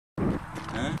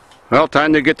Well,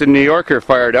 time to get the New Yorker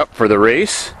fired up for the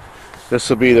race. This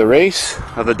will be the race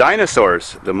of the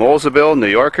dinosaurs. The Molesville, New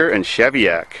Yorker, and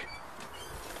Cheviac.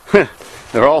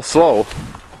 They're all slow.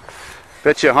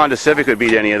 Bet you a Honda Civic would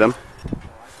beat any of them.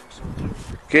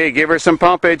 Okay, give her some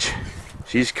pumpage.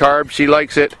 She's carb, she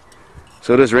likes it.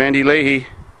 So does Randy Leahy.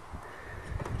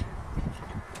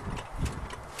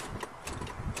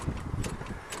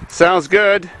 Sounds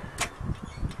good.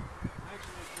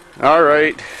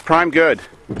 Alright, prime good.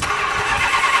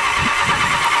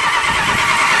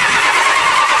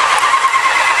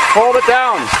 Hold it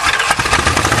down.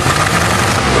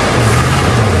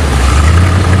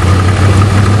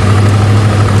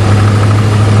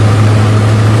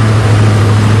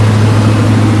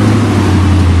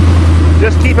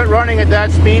 Just keep it running at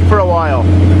that speed for a while.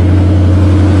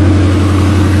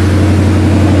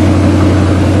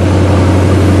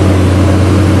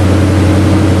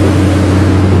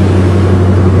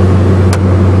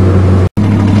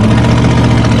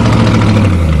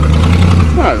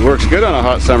 Oh, it works good on a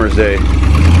hot summer's day.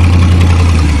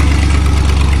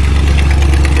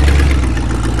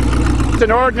 It's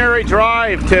an ordinary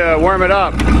drive to warm it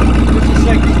up.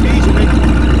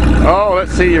 Oh,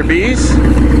 let's see your bees.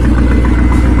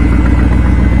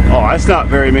 Oh, that's not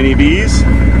very many bees.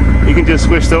 You can just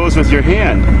squish those with your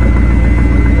hand.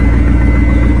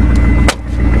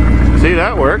 See,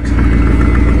 that worked.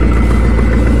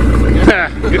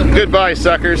 Goodbye,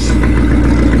 suckers.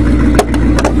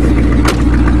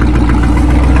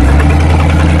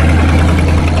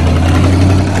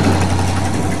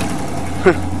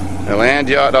 A land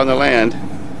yacht on the land.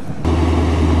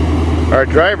 Our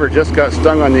driver just got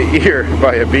stung on the ear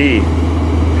by a bee.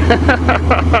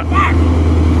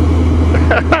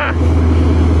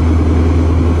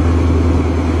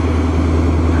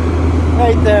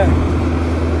 Right there.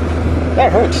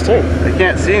 That hurts too. I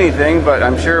can't see anything, but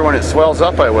I'm sure when it swells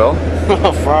up I will.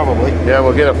 Probably. Yeah,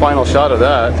 we'll get a final shot of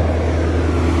that.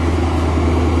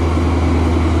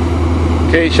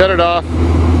 Okay, shut it off.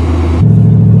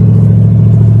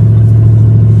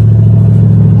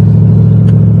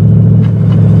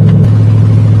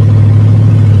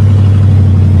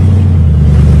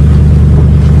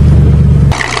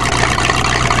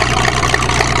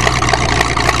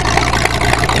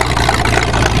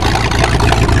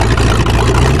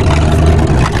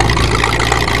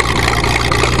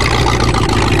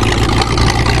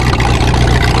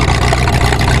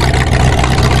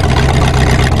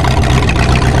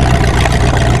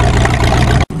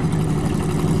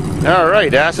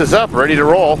 Alright, ass is up, ready to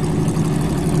roll.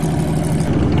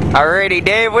 Alrighty,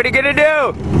 Dave, what are you gonna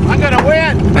do? I'm gonna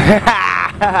win!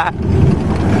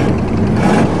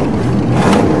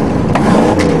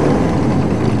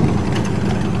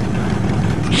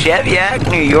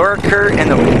 Cheviac, New Yorker, and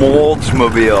the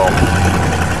Molesmobile.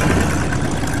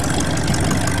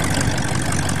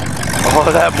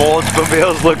 Oh, that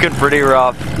Molesmobile's looking pretty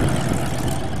rough.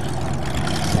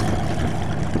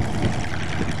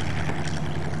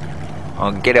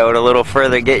 I'll get out a little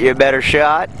further, get you a better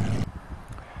shot.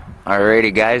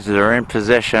 Alrighty guys, they're in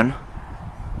position.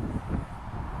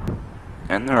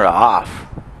 And they're off.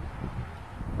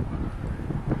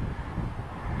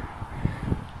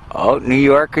 Oh, New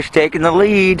Yorker's taking the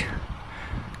lead.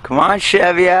 Come on,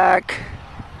 Cheviac.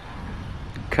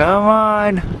 Come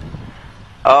on.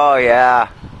 Oh yeah.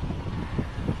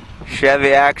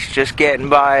 Cheviac's just getting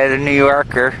by the New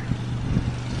Yorker.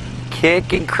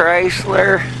 Kicking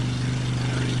Chrysler.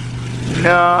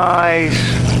 Nice.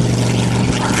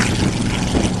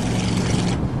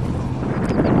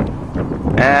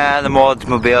 And the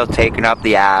Molesmobile taking up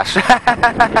the ass.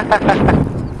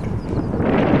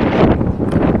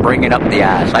 Bringing up the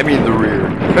ass. I mean the rear.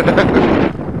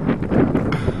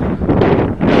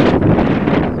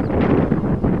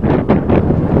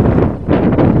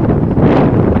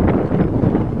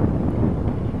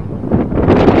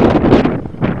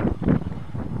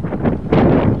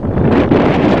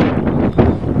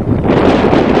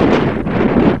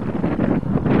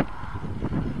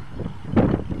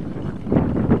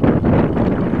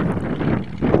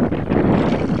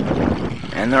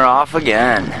 And they're off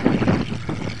again.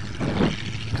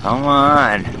 Come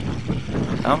on.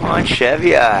 Come on,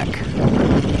 Cheviac.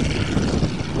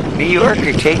 New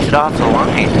Yorker takes it off the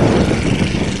line.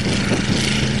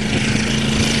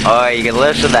 Oh, you can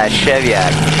listen to that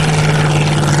Cheviac.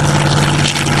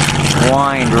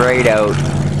 Wind right out.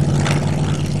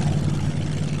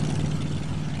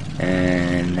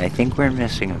 And I think we're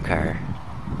missing a car.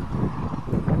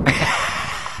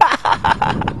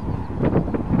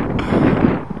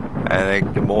 I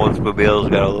think the Molesmobile's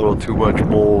got a little too much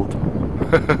mold.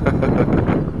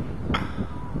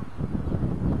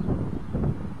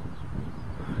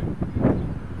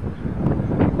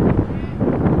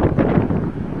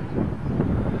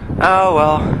 Oh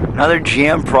well, another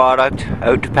GM product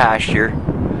out to pasture.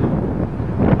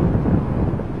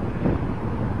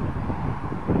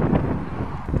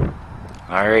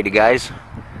 Alrighty guys,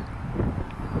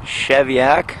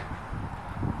 Cheviac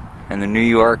and the New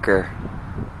Yorker.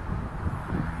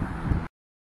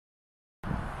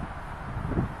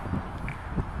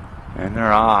 And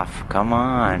they're off, come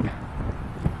on.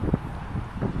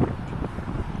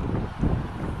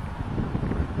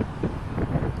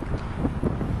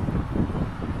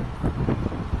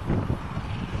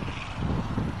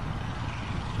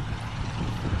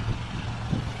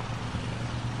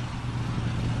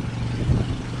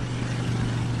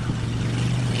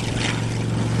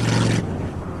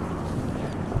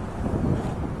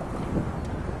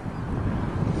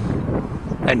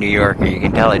 That New Yorker, you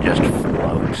can tell it just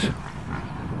floats.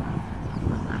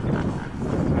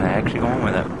 I'm actually going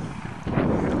with it.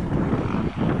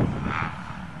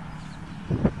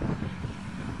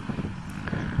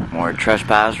 More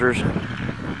trespassers.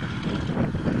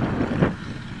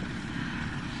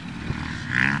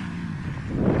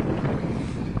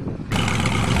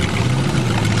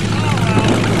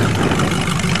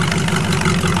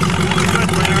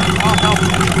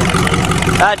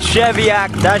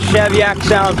 That Cheviac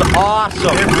sounds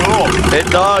awesome. It rules. It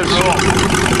does. It rules.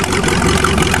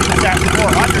 That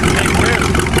 400 thing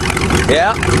too.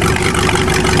 Yeah.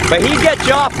 But he gets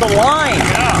you off the line.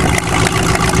 Yeah.